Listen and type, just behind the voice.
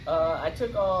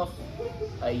took off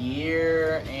a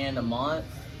year and a month,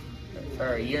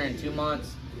 or a year and 2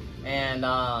 months, and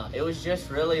it was just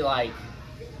really like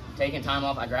taking time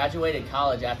off. I graduated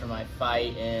college after my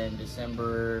fight in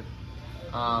December,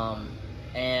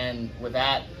 and with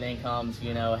that then comes,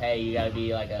 you know, hey, you got to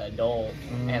be like an adult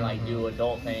and like do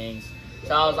adult things.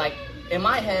 So I was like, in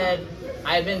my head,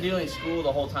 I had been doing school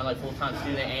the whole time, like full-time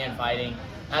student and fighting.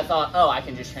 I thought, oh, I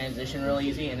can just transition real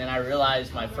easy. And then I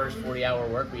realized my first 40-hour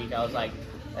work week, I was like,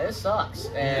 this sucks.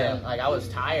 And like I was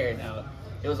tired.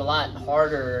 It was a lot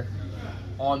harder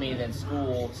on me than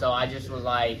school. So I just was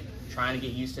like trying to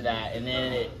get used to that. And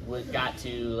then it got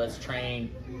to, let's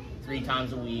train 3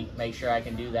 times a week, make sure I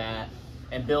can do that,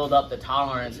 and build up the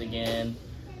tolerance again.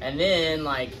 And then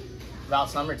like about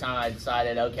summertime, I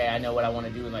decided, okay, I know what I want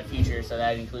to do with my future. So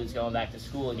that includes going back to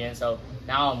school again. So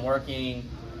now I'm working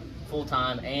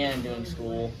full-time and doing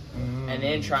school and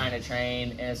then trying to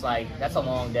train, and it's like that's a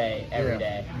long day every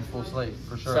day. Full slate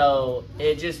for sure. So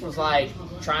it just was like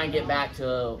trying to get back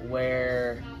to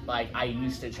where like I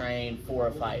used to train for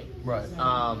a fight, right?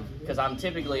 Because I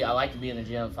like to be in the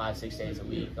gym 5-6 days a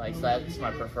week. Like so that's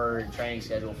my preferred training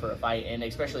schedule for a fight, and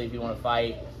especially if you want to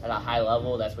fight at a high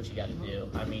level, that's what you got to do.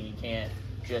 I mean, you can't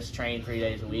just train 3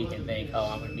 days a week and think, oh,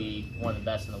 I'm going to be one of the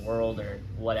best in the world or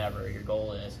whatever your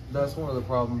goal is. That's one of the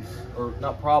problems, or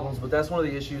not problems, but that's one of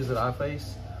the issues that I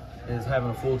face, is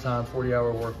having a full-time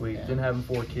 40-hour work week, then having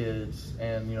 4 kids,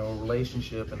 and, you know, a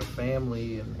relationship and a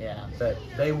family, and that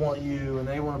they want you and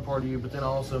they want a part of you, but then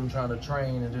also I'm trying to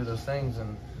train and do those things.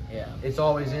 And it's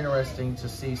always interesting to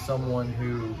see someone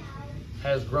who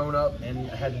has grown up and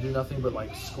had to do nothing but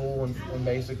like school and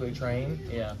basically train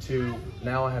to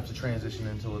now I have to transition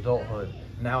into adulthood.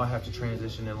 Now I have to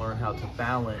transition and learn how to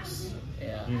balance,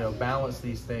 balance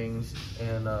these things.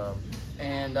 And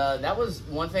that was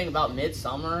one thing about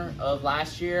midsummer of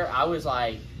last year. I was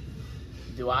like,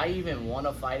 do I even want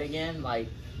to fight again? Like,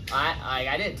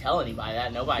 I didn't tell anybody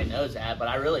that. Nobody knows that. But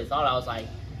I really thought, I was like,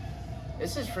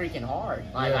 this is freaking hard.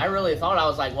 Like, I really thought, I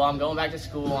was like, well, I'm going back to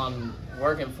school. I'm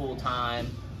working full time,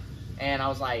 and I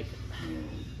was like,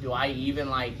 do I even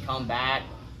like come back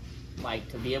like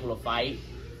to be able to fight?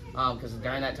 Because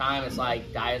during that time it's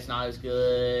like diet's not as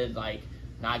good, like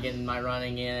not getting my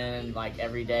running in like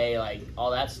every day, like all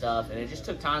that stuff, and it just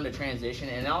took time to transition.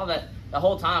 And all that, the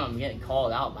whole time I'm getting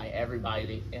called out by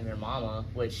everybody and their mama,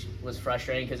 which was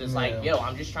frustrating because it's like, yo,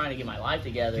 I'm just trying to get my life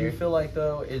together. Do you feel like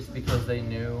though it's because they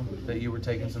knew that you were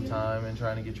taking some time and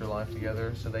trying to get your life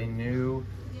together, so they knew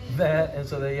that, and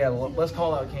so they let's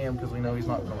call out Cam because we know he's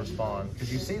not going to respond?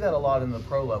 Because you see that a lot in the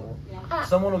pro level.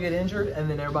 Someone will get injured and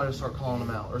then everybody will start calling him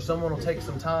out, or someone will take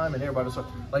some time and everybody will start,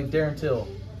 like Darren Till.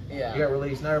 He got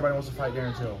released, now everybody wants to fight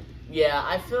Darren Till. Yeah,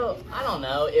 I don't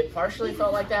know, it partially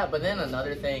felt like that, but then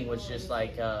another thing was just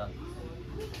like, I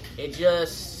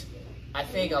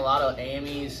think a lot of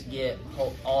AMEs get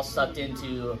all sucked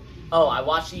into, oh, I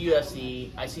watch the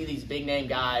UFC, I see these big name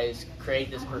guys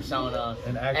create this persona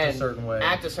and act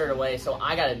a certain way, so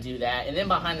I got to do that. And then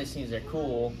behind the scenes they're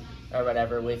cool or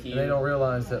whatever with you. And they don't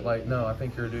realize that, like, no, I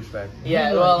think you're a douchebag.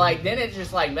 Yeah, well, like, then it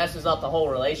just like messes up the whole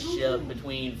relationship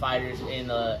between fighters in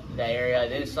the area.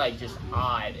 Then it's like just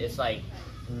odd. It's like,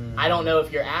 I don't know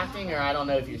if you're acting or I don't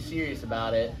know if you're serious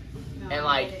about it. And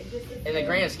like, in the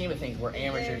grand scheme of things, we're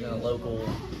amateurs in a local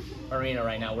arena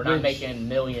right now. We're not making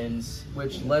millions.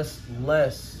 Which less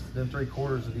than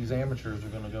 3/4 of these amateurs are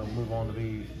going to go move on to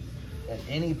be at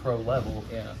any pro level.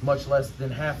 Much less than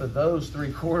half of those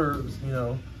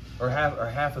 3/4, or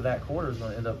half of that quarter is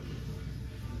going to end up.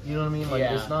 You know what I mean? Like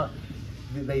it's not.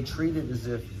 They treat it as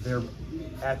if they're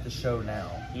at the show now.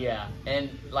 Yeah, and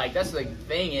like that's the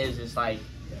thing is like,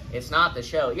 it's not the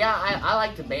show. Yeah, I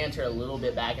like to banter a little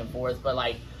bit back and forth, but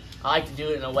like I like to do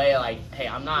it in a way like, hey,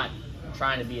 I'm not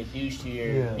trying to be a douche to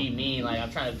you or be mean. Like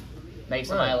I'm trying to make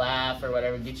somebody laugh or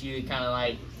whatever, get you to kind of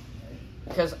like,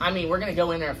 because I mean we're gonna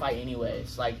go in there and fight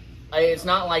anyways. Like it's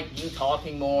not like you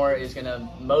talking more is gonna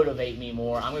motivate me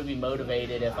more. I'm gonna be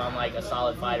motivated if I'm like a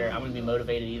solid fighter. I'm gonna be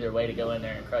motivated either way to go in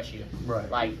there and crush you. Right.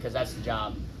 Like because that's the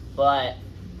job. But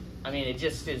I mean, it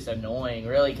just is annoying,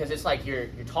 really, because it's like you're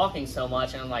talking so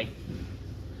much, and I'm like,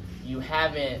 you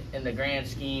haven't, in the grand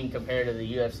scheme, compared to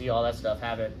the UFC, all that stuff,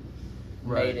 haven't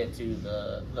made it to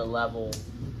the level,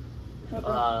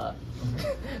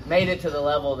 made it to the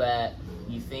level that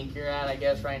you think you're at, I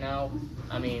guess, right now.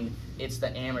 I mean, it's the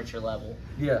amateur level.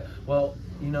 Yeah, well,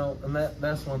 and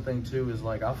that's one thing, too, is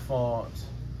like I fought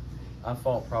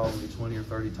probably 20 or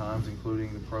 30 times,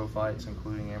 including the pro fights,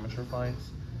 including amateur fights.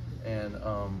 And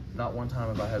not one time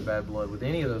have I had bad blood with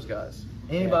any of those guys.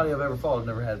 Anybody I've ever fought, I've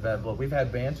never had bad blood. We've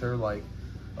had banter, like,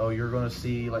 oh, you're going to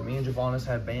see, like me and Javonis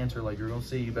had banter, like you're going to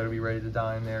see, you better be ready to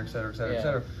die in there, et cetera, et cetera, et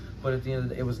cetera. But at the end of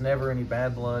the day, it was never any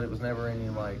bad blood. It was never any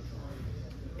like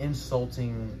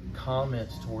insulting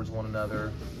comments towards one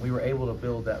another. We were able to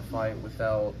build that fight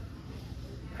without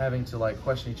having to like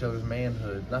question each other's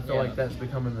manhood. And I feel like that's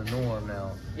becoming the norm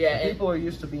now. Yeah, and people are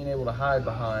used to being able to hide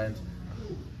behind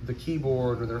the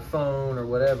keyboard or their phone or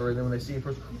whatever, and then when they see a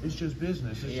person, it's just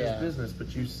business, it's just business.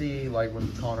 But you see, like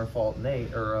when Conor fought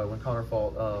Nate, or when Conor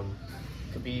fought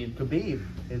Khabib,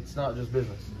 it's not just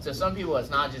business. So some people, it's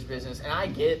not just business, and I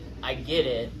get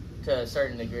it to a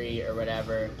certain degree or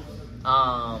whatever.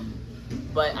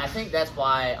 But I think that's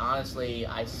why, honestly,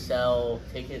 I sell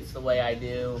tickets the way I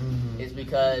do, is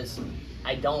because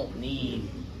I don't need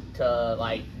to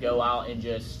like go out and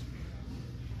just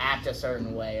act a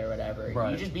certain way or whatever.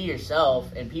 Right. You just be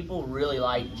yourself, and people really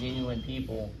like genuine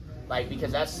people, like,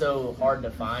 because that's so hard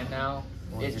to find now.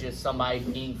 It's just somebody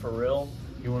being for real.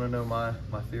 You want to know my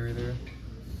theory there?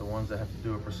 The ones that have to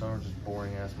do a persona are just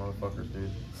boring ass motherfuckers,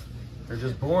 dude. They're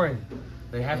just boring.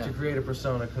 They have to create a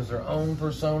persona because their own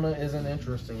persona isn't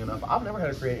interesting enough. I've never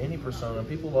had to create any persona.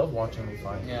 People love watching me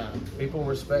fight. Yeah. People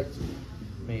respect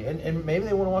me, and maybe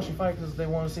they want to watch me fight because they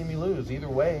want to see me lose. Either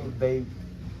way,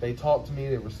 they talk to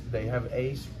me. They have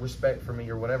a respect for me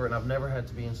or whatever, and I've never had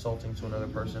to be insulting to another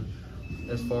person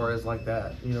as far as like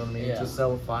that. You know what I mean? To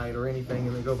sell a fight or anything,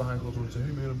 and then go behind closed doors and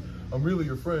say, "Hey man, I'm really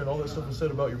your friend. All that stuff I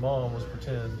said about your mom was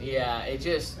pretend." Yeah, it's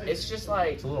just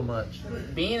like it's a little much.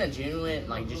 Being a genuine,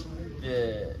 like just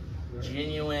the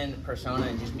genuine persona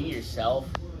and just be yourself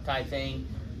type thing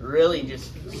really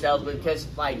just sells, because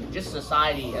like just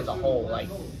society as a whole, like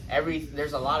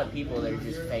there's a lot of people that are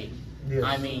just fake. Yes.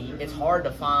 I mean, it's hard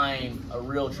to find a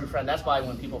real true friend. That's why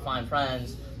when people find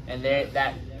friends and they're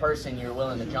that person you're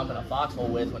willing to jump in a foxhole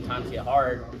with when times get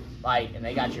hard, like, and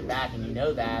they got your back and you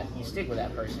know that, you stick with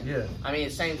that person. Yeah. I mean,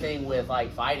 it's the same thing with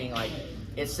like fighting. Like,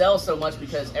 it sells so much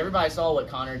because everybody saw what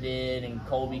Conor did and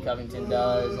Colby Covington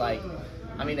does. Like,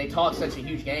 I mean, they talk such a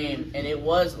huge game, and it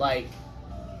was like,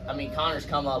 I mean, Conor's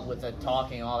come up with the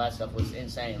talking and all that stuff was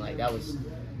insane. Like, that was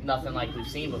nothing like we've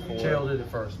seen before. Chael did it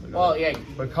first. Well, yeah.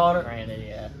 But Conor,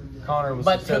 granted, Conor was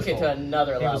but successful. Took it to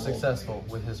another level. He was successful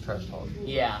with his trash talk.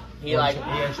 Yeah. He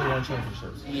actually won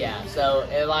championships. Yeah, so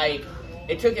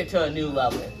it took it to a new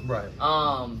level. Right.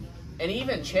 And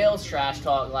even Chael's trash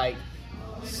talk, like,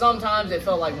 sometimes it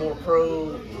felt like more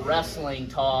pro wrestling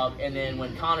talk, and then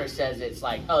when Conor says it, it's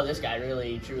like, oh, this guy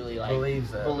really truly like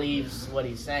believes what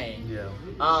he's saying. Yeah.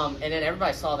 And then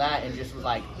everybody saw that and just was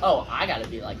like, oh, I got to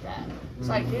be like that. It's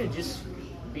like, dude, just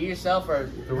be yourself. Or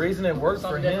the reason it worked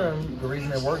for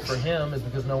him, is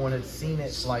because no one had seen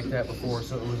it like that before,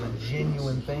 so it was a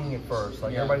genuine thing at first.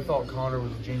 Like everybody thought Conor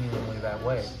was genuinely that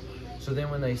way. So then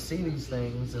when they see these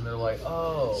things and they're like,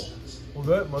 oh, well,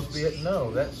 that must be it.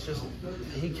 No, that's just,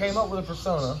 he came up with a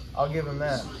persona. I'll give him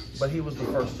that. But he was the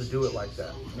first to do it like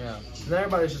that. Yeah. And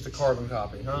everybody's just a carbon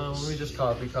copy. Let me just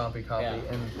copy. Yeah.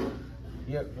 And,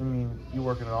 yeah, I mean, you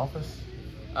work in an office?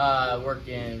 I work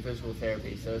in physical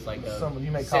therapy, so it's like a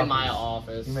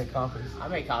semi-office. You make copies? I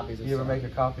make copies of You ever make a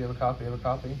copy of a copy of a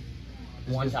copy?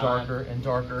 It gets darker and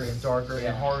darker and darker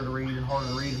and harder to read and harder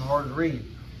to read and harder to read.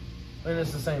 And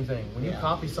it's the same thing. When you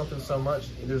copy something so much,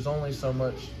 there's only so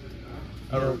much.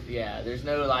 There's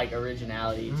no like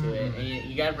originality to it, and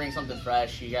you got to bring something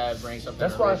fresh. You got to bring something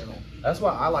original. That's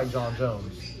why I like John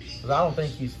Jones, because I don't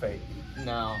think he's fake.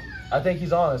 No, I think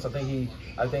he's honest. I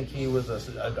think he was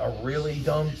a really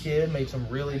dumb kid, made some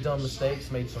really dumb mistakes,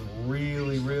 made some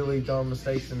really, really dumb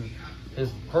mistakes in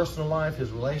his personal life, his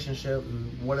relationship,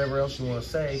 and whatever else you want to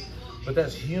say. But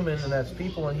that's human and that's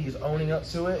people, and he's owning up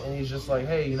to it, and he's just like,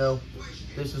 hey,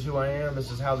 this is who I am, this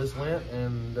is how this went,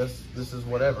 and this is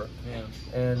whatever. Yeah.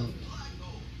 And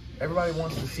everybody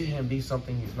wants to see him be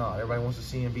something he's not. Everybody wants to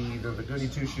see him be either the goody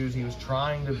two-shoes he was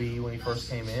trying to be when he first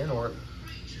came in, or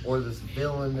this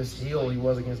villain, this heel he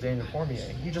was against Daniel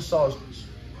Cormier. You just saw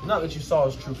not that you saw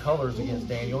his true colors against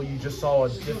Daniel, you just saw a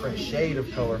different shade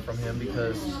of color from him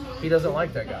because he doesn't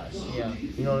like that guy. Yeah.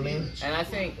 You know what I mean? And I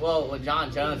think, well, with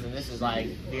John Jones, and this is like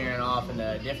veering off into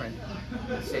a different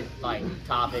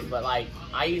topic, but like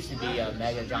I used to be a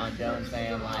mega John Jones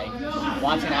fan. Like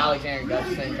watching Alexander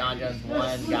Gustafsson, John Jones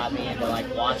 1 got me into like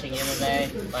watching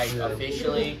MMA like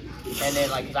officially. And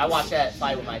then like, cause I watched that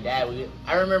fight with my dad.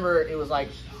 I remember it was like,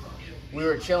 we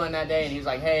were chilling that day, and he was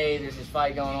like, hey, there's this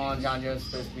fight going on. John Jones is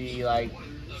supposed to be, like,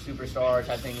 superstar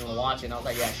type thing. You want to watch it? And I was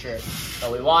like, yeah, sure.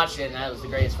 So we watched it, and that was the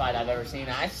greatest fight I've ever seen.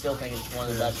 I still think it's one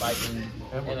of the best fights in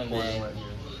MMA.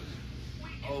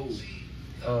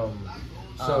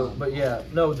 So, but yeah,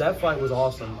 no, that fight was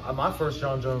awesome. My first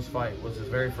John Jones fight was his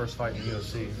very first fight in the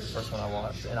UFC, the first one I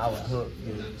watched, and I was hooked,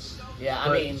 dude. Yeah,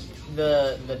 I mean,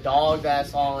 the dog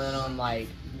that's all in him, like,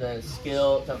 the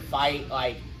skill to fight,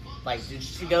 like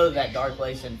just to go to that dark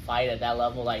place and fight at that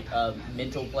level, like a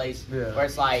mental place, where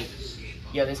it's like,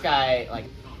 yo, this guy, like,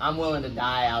 I'm willing to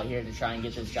die out here to try and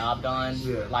get this job done.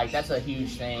 Yeah. Like, that's a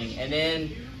huge thing. And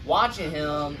then watching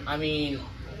him, I mean,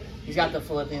 he's got the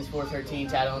Philippians 4:13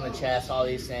 tattoo on the chest, all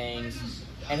these things.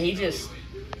 And he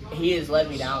has let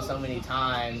me down so many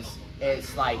times.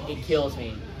 It's like, it kills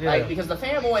me. Yeah. Like, because the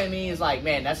fanboy in me is like,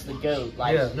 man, that's the GOAT.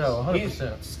 Like, yeah, no,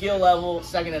 100%. Skill level,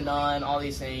 second to none, all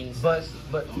these things. But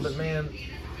man,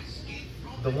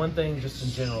 the one thing just in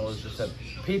general is just that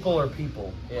people are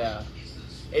people. Yeah.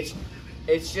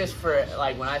 It's just for,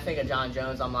 like, when I think of John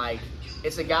Jones, I'm like,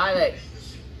 it's a guy that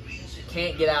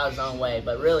can't get out of his own way.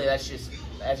 But really, that's just,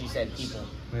 as you said, people.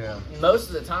 Yeah. Most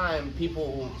of the time,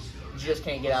 people just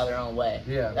can't get out of their own way.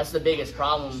 Yeah. That's the biggest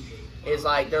problem. Is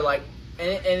like, they're like,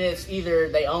 and it's either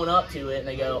they own up to it and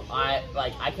they go, I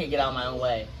can't get out of my own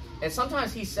way. And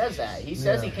sometimes he says that. He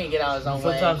says he can't get out of his own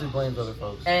way. Sometimes he blames other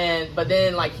folks. But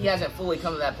then, like, he hasn't fully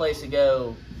come to that place to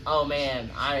go, oh man,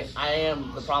 I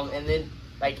am the problem. And then,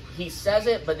 like, he says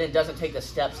it, but then doesn't take the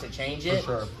steps to change it.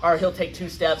 For sure. Or he'll take 2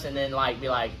 steps and then, like, be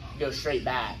like, go straight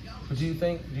back. But do you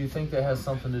think that has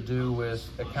something to do with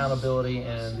accountability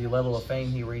and the level of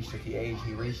fame he reached at the age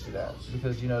he reached it at?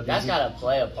 Because, you know, that's got to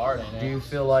play a part in it. Do you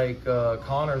feel like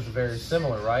Conor's very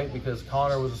similar, right? Because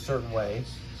Conor was a certain way,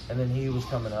 and then he was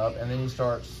coming up, and then he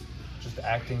starts just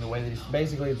acting the way that he's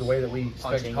basically the way that we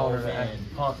expect Conor to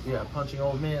act. Punching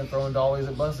old men, throwing dollies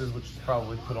at buses, which is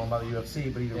probably put on by the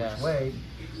UFC, but either which way,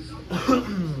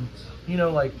 you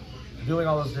know, like, doing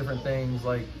all those different things.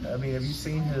 Like, I mean, have you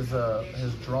seen his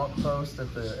drunk post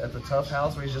at the Tough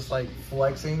House where he's just like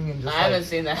flexing and just? I haven't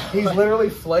seen that. He's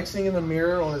literally flexing in the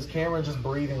mirror on his camera and just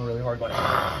breathing really hard,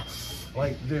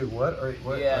 like, dude, what?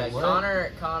 Yeah, like, what?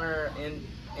 Conor influence.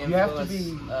 You have to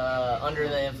be under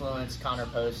the influence. Conor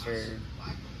posts are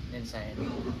insane.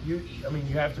 You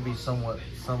have to be some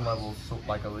level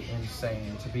like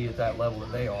insane to be at that level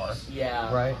that they are.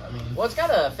 Yeah. Right. I mean, well, it's got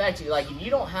to affect you. Like, if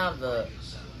you don't have the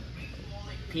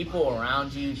people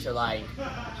around you to, like,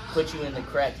 put you in the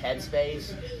correct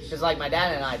headspace, because, like, my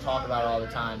dad and I talk about it all the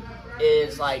time,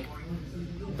 is like,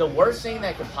 the worst thing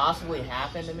that could possibly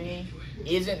happen to me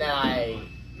isn't that I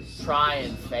try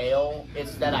and fail,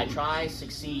 it's that I try,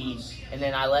 succeed, and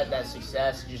then I let that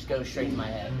success just go straight to my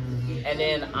head. And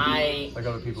then like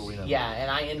other people we know. Yeah,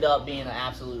 and I end up being an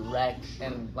absolute wreck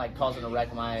and, like, causing a wreck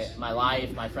of my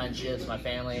life, my friendships, my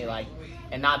family, like,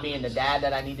 and not being the dad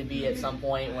that I need to be at some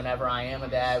point whenever I am a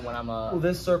dad, when I'm a... Well,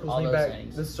 this circles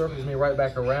me right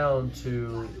back around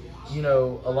to, you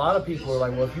know, a lot of people are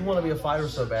like, well, if you want to be a fighter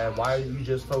so bad, why do you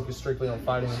just focus strictly on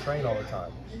fighting and train all the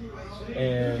time?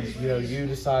 And, you know,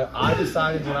 I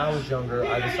decided when I was younger,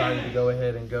 I decided to go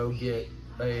ahead and go get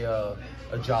a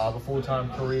job, a full-time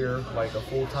career, like a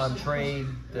full-time trade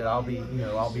that I'll be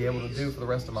able to do for the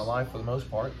rest of my life for the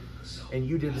most part. And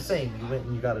you did the same. You went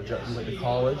and you got a job. You went to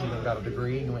college. You went and got a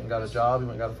degree. You went and got a job. You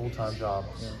went and got a full-time job.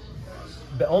 Yeah.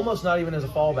 But almost not even as a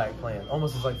fallback plan.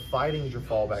 Almost as like fighting is your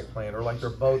fallback plan, or like they're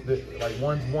both like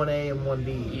one's 1A and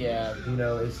 1B. Yeah. You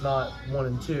know, it's not 1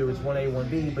 and 2. It's 1A,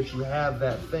 1B. But you have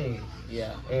that thing.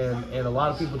 Yeah. And a lot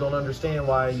of people don't understand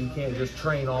why you can't just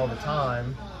train all the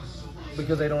time,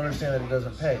 because they don't understand that it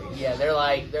doesn't pay. Yeah, they're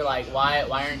like, why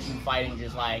aren't you fighting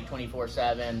just like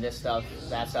 24/7, this stuff,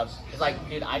 that stuff? It's like,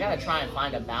 dude, I gotta try and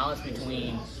find a balance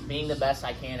between being the best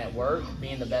I can at work,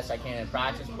 being the best I can at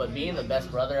practice, but being the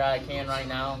best brother I can right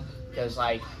now, because,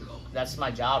 like, that's my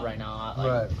job right now.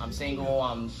 Right. I'm single,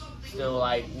 I'm still,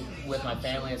 like, with my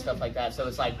family and stuff like that. So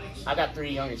it's like, I got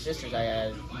 3 younger sisters I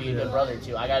gotta be a good brother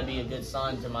to. I gotta be a good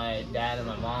son to my dad and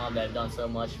my mom that have done so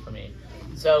much for me.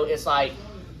 So it's like,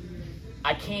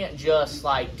 I can't just,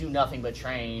 like, do nothing but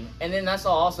train. And then that's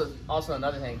also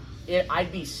another thing.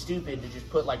 I'd be stupid to just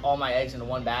put, like, all my eggs into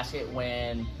one basket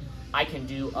when I can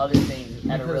do other things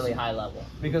at a really high level.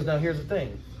 Because now here's the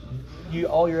thing.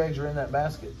 All your eggs are in that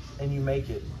basket, and you make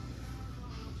it.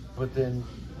 But then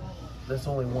that's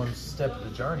only one step of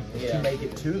the journey. Is to make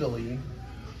it to the league,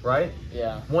 right?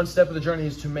 Yeah. One step of the journey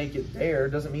is to make it there.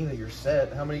 Doesn't mean that you're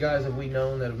set. How many guys have we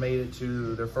known that have made it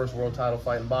to their first world title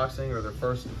fight in boxing, or their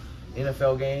first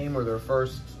NFL game, or their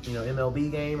first, you know,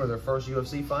 MLB game, or their first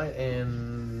UFC fight,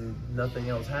 and nothing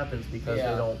else happens because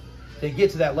they get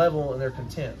to that level and they're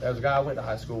content. There's a guy I went to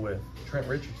high school with, Trent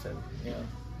Richardson. Yeah.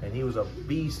 And he was a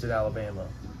beast at Alabama.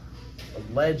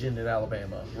 a legend at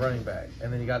Alabama, running back,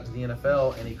 and then he got to the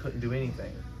NFL and he couldn't do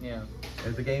anything. Yeah.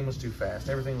 The game was too fast.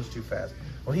 Everything was too fast.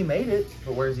 Well, he made it,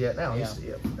 but where's he at now? Yeah.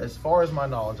 As far as my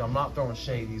knowledge, I'm not throwing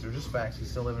shade. These are just facts. He's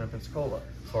still living in Pensacola,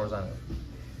 as far as I know.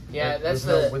 Yeah,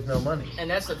 with no money. And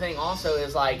that's the thing also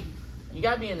is, like, you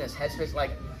got to be in this headspace.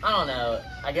 Like, I don't know.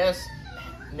 I guess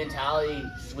mentality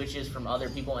switches from other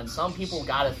people, and some people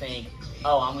got to think,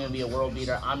 oh, I'm going to be a world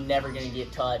beater. I'm never going to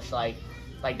get touched. Like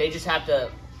they just have to,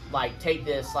 like, take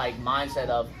this, like, mindset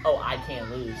of, oh, I can't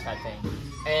lose type thing.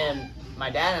 And my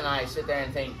dad and I sit there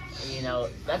and think, you know,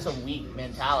 that's a weak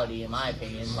mentality, in my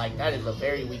opinion. Like, that is a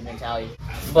very weak mentality.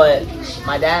 But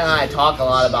my dad and I talk a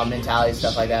lot about mentality,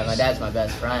 stuff like that. My dad's my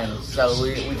best friend. So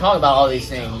we talk about all these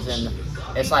things. And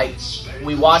it's like,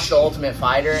 we watch The Ultimate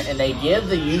Fighter, and they give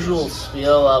the usual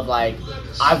spiel of, like,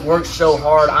 I've worked so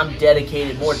hard, I'm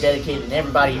dedicated, more dedicated than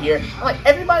everybody here. Like,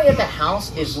 everybody at the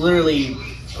house is literally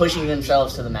pushing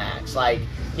themselves to the max. Like,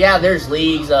 yeah, there's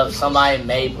leagues of somebody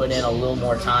may put in a little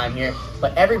more time here,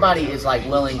 but everybody is, like,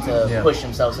 willing to push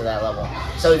themselves to that level.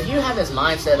 So if you have this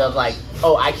mindset of, like,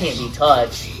 oh, I can't be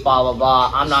touched, blah, blah,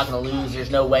 blah, I'm not going to lose, there's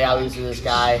no way I lose to this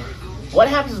guy. What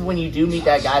happens when you do meet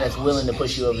that guy that's willing to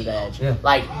push you over the edge? Yeah.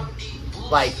 Like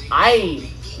I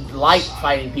like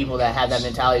fighting people that have that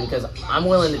mentality, because I'm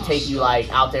willing to take you,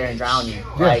 like, out there and drown you.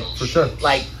 Yeah, like, for sure.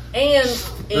 Like, and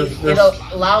it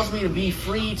allows me to be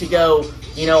free to go,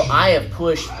 you know, I have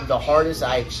pushed the hardest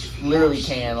I literally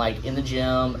can, like, in the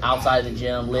gym, outside the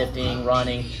gym, lifting,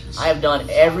 running. I have done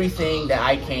everything that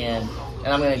I can, and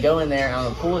I'm going to go in there and I'm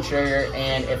going to pull the trigger,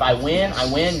 and if I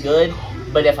win, good.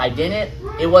 But if I didn't,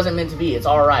 it wasn't meant to be. It's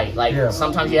all right. Like,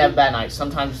 sometimes you have bad nights.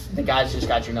 Sometimes the guys just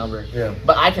got your number. Yeah.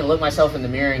 But I can look myself in the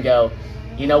mirror and go,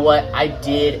 you know what? I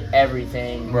did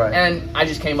everything, and I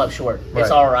just came up short. Right.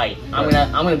 It's all right. I'm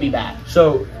gonna be back.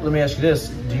 So let me ask you this: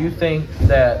 do you think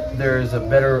that there is a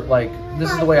better, like,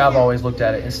 this is the way I've always looked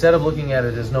at it. Instead of looking at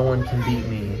it as no one can beat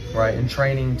me, right, and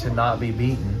training to not be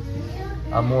beaten,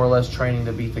 I'm more or less training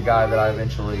to beat the guy that I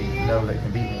eventually know that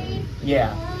can beat me.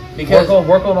 Yeah. Because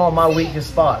work on all my weakest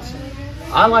spots.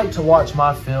 I like to watch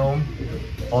my film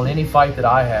on any fight that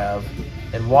I have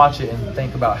and watch it and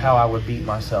think about how I would beat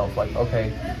myself. Like,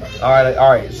 okay, all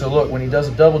right. So look, when he does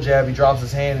a double jab, he drops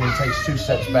his hand and he takes 2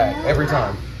 steps back every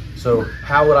time. So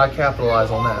how would I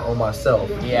capitalize on that on myself?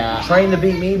 Yeah. Train to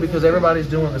beat me, because everybody's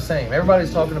doing the same.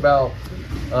 Everybody's talking about,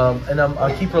 and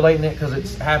I keep relating it because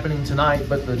it's happening tonight,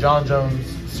 but the John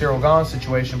Jones, Cyril Gahn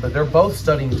situation, but they're both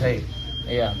studying tape.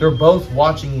 Yeah. They're both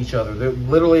watching each other. They're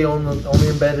literally on the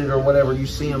embedded or whatever. You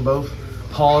see them both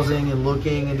pausing and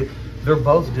looking, and they're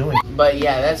both doing it. But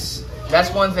yeah, that's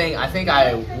one thing. I think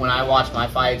when I watch my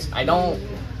fights,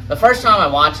 the first time I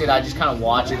watch it, I just kind of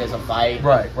watch it as a fight.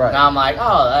 Right. Now I'm like,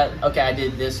 oh, okay, I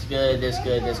did this good.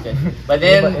 But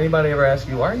then anybody ever ask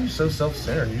you, why are you so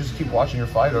self-centered? You just keep watching your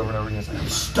fight over and over again. It's like, I'm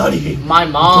studying. My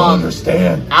mom, I don't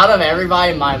understand. Out of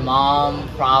everybody, my mom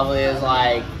probably is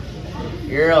like,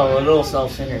 you're a little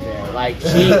self-centered there. Like,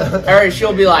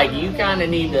 she'll be like, you kind of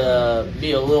need to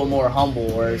be a little more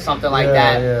humble or something like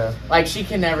that. Yeah. Like, she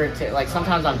can never, like,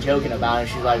 sometimes I'm joking about it.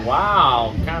 She's like,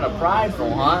 wow, kind of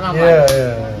prideful, huh? And I'm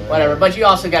like, whatever. But you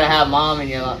also got to have mom and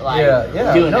you're like,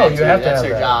 doing that too. That's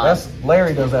her job.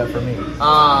 Larry does that for me.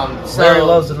 So Larry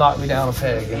loves to knock me down a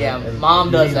peg. And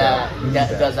mom does that.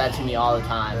 Does that to me all the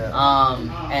time.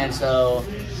 Yeah. And so...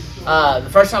 the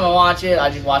first time I watch it,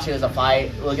 I just watch it as a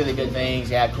fight, look at the good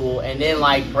things, yeah, cool, and then,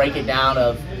 like, break it down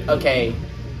of, okay,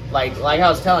 like I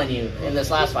was telling you in this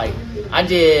last fight, I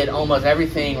did almost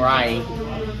everything right,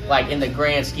 like, in the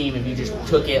grand scheme, if you just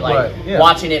took it, like,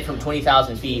 watching it from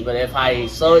 20,000 feet, but if I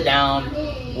slow it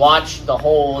down, watch the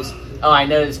holes, I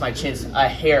noticed my chin's a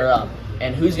hair up,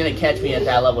 and who's going to catch me at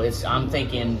that level? I'm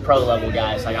thinking pro-level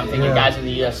guys, like, I'm thinking guys in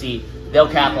the UFC, they'll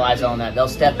capitalize on that, they'll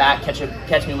step back, catch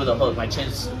me with a hook, my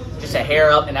chin's just a hair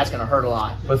up, and that's going to hurt a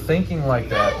lot. But thinking like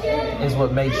that is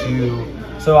what makes you...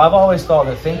 So I've always thought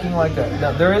that thinking like that...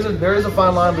 Now, there is a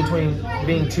fine line between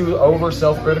being too over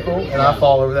self-critical, and I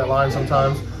fall over that line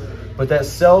sometimes, but that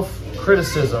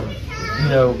self-criticism, you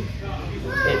know,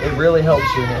 it really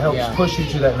helps you, and it helps push you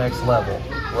to that next level,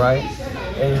 right?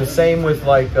 And the same with,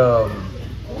 like...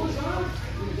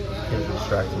 It's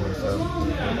distracting me, so...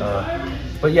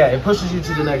 but yeah, it pushes you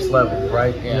to the next level,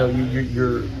 right? Yeah. You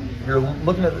know, you're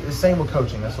looking at the same with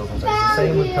coaching. That's what I'm saying. It's the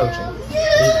same with coaching.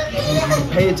 You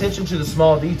pay attention to the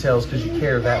small details because you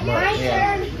care that much.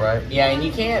 Yeah. Right. Yeah, and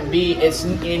you can't be. It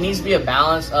needs to be a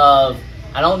balance of.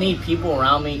 I don't need people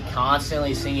around me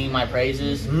constantly singing my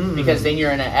praises because then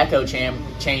you're in an echo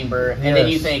chamber, and then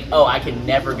you think, oh, I can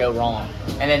never go wrong,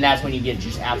 and then that's when you get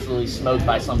just absolutely smoked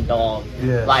by some dog.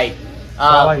 Yeah. Like.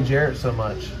 I like Jarrett so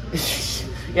much.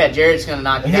 Yeah, Jared's gonna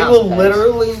knock you He out. will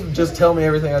literally just tell me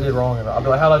everything I did wrong, and I'll be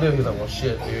like, "How'd I do?" He's like, "Well,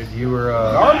 shit, dude, you were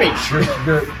garbage.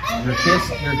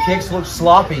 Your kicks look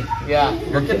sloppy." Yeah,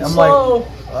 I'm slow. Like,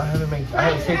 I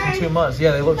haven't kicked in 2 months.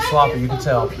 Yeah, they look sloppy. You can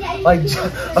tell. Like,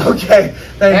 okay,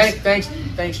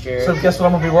 thanks, Jared. So guess what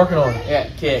I'm gonna be working on? Yeah,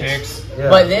 kicks. Yeah,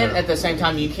 but then at the same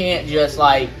time, you can't just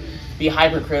like be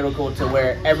hypercritical to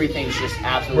where everything's just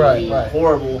absolutely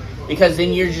horrible, because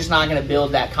then you're just not going to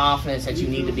build that confidence that you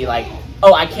need to be like,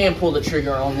 oh, I can pull the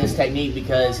trigger on this technique,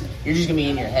 because you're just going to be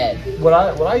in your head. What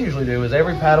I usually do is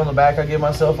every pat on the back I give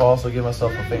myself, I also give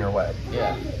myself a finger wag.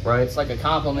 Yeah. Right? It's like a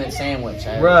compliment sandwich.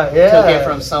 I yeah. took it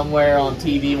from somewhere on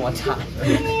TV one time.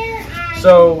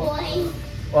 So,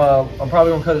 I'm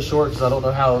probably going to cut it short because I don't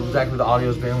know how exactly the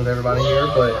audio's been with everybody here,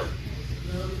 but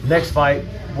next fight,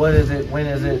 what is it, when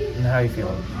is it, and how you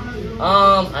feeling?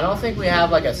 I don't think we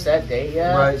have like a set date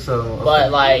yet. Right, so. Okay.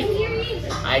 But like,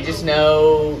 I just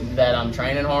know that I'm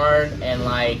training hard, and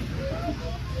like,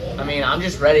 I mean, I'm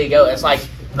just ready to go. It's like,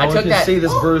 no one can see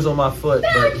this bruise on my foot,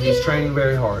 but he's training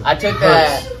very hard. I took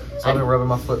that. So I've been rubbing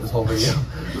my foot this whole video.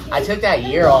 I took that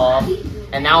year off,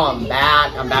 and now I'm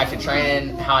back. I'm back to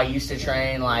training how I used to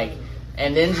train, like.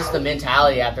 And then just the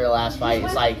mentality after the last fight,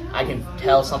 it's like I can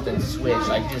tell something's switched,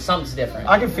 like just something's different.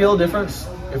 I can feel a difference,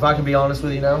 if I can be honest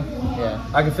with you now. Yeah.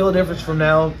 I can feel a difference from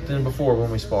now than before when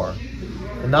we spar.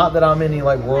 And not that I'm any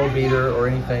like world beater or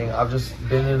anything. I've just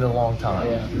been in it a long time.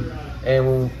 Yeah.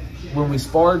 And when we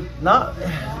sparred, it's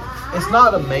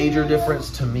not a major difference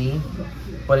to me,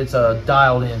 but it's a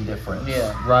dialed in difference.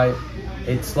 Yeah. Right?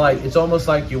 It's almost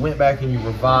like you went back and you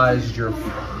revised your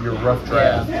rough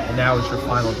draft, and now it's your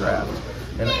final draft.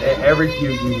 And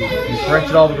you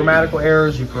corrected all the grammatical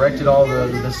errors, you corrected all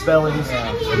the spellings,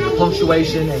 and the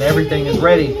punctuation, and everything is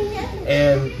ready.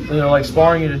 And like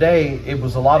sparring you today, it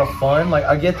was a lot of fun. Like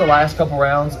I get the last couple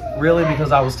rounds really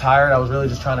because I was tired. I was really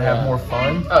just trying to have more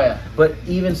fun. Oh yeah. But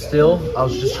even still, I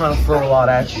was just trying to throw a lot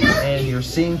at you, and you're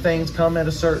seeing things come at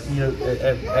a certain,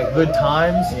 at good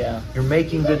times. Yeah. You're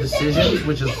making good decisions,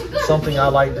 which is something I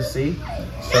like to see.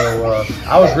 So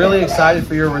I was really excited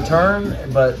for your return,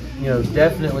 but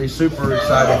definitely super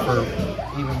excited for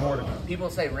even more to come. People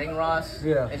say ring rust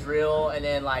is real, and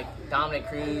then like Dominic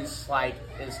Cruz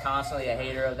is constantly a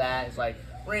hater of that. It's like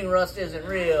ring rust isn't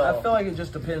real. I feel like it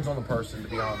just depends on the person, to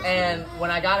be honest. And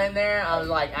when I got in there, I was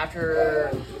like,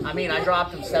 I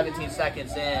dropped him 17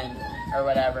 seconds in or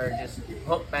whatever, just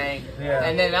hook bang. Yeah.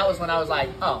 And then that was when I was like,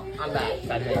 oh, I'm back.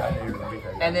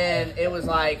 And then it was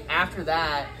like after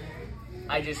that,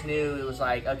 I just knew it was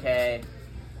like, okay,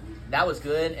 that was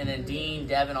good. And then Dean,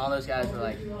 Devin, all those guys were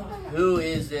like, who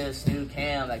is this new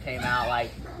Cam that came out?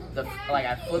 Like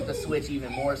I flipped the switch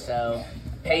even more so.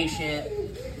 Patient,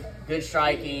 good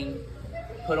striking,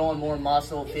 put on more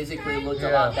muscle, physically looked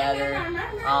a lot better.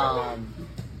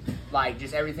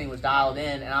 Just everything was dialed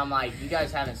in, and I'm like, you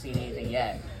guys haven't seen anything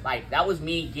yet. Like, that was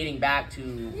me getting back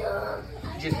to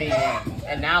just being in.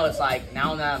 And now it's like,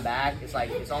 now that I'm back, it's like,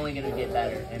 it's only going to get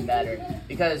better and better.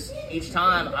 Because each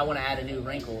time I want to add a new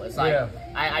wrinkle. It's like,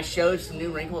 I showed some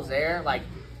new wrinkles there, like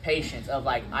patience of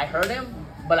like, I heard him,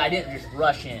 but I didn't just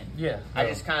rush in. Yeah. I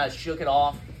just kind of shook it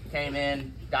off, came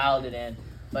in, dialed it in.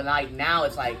 But like, now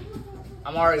it's like,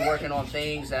 I'm already working on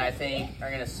things that I think are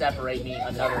going to separate me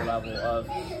another level of,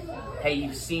 hey,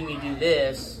 you've seen me do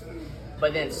this,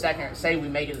 but then say we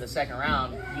make it to the second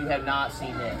round, you have not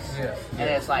seen this. Yes. And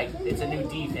it's like, it's a new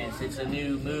defense, it's a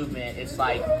new movement, it's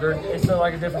like... It's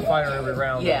like a different fighter every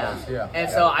round. Yeah. Almost. Yeah. And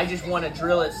so I just want to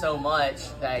drill it so much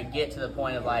that I get to the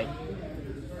point of like,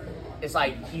 it's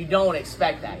like, you don't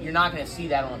expect that. You're not going to see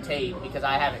that on tape because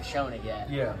I haven't shown it yet.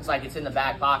 Yeah. It's like, it's in the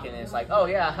back pocket, and it's like, oh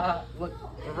yeah, look,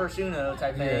 reverse Uno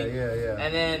type thing. Yeah.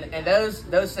 And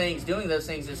those things, doing those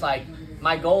things, it's like,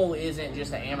 my goal isn't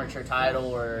just an amateur title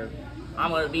or I'm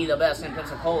going to be the best in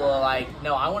Pensacola. Like,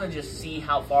 no, I want to just see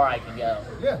how far I can go.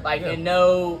 And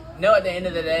know at the end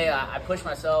of the day, I push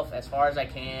myself as far as I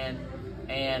can,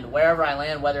 and wherever I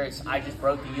land, whether it's I just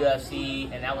broke the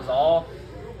UFC and that was all,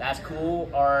 that's cool.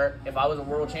 Or if I was a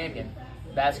world champion,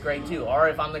 that's great too. Or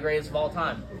if I'm the greatest of all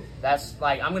time, that's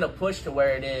like, I'm going to push to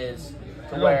where it is.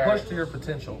 You're going to push to your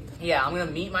potential. Yeah, I'm going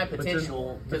to meet my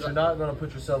potential. But you're not going to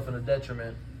put yourself in a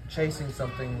detriment chasing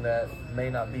something that may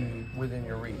not be within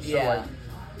your reach. Yeah.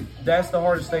 So that's the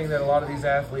hardest thing that a lot of these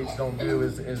athletes don't do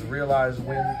is realize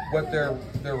what their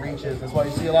reach is. That's why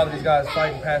you see a lot of these guys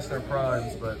fighting past their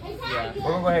primes. But we're going to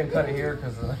go ahead and cut it here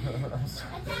because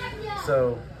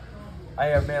so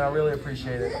Hey, man, I really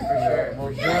appreciate it. For sure.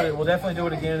 We'll do it. We'll definitely do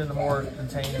it again in a more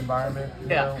contained environment. You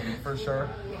know, for sure.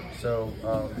 So,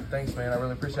 thanks, man. I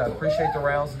really appreciate it. I appreciate the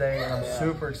rounds today, and I'm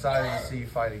super excited to see you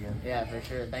fight again. Yeah, for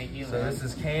sure. Thank you, man. So this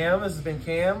is Cam. This has been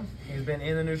Cam. He's been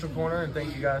in the neutral corner, and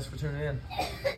thank you guys for tuning in.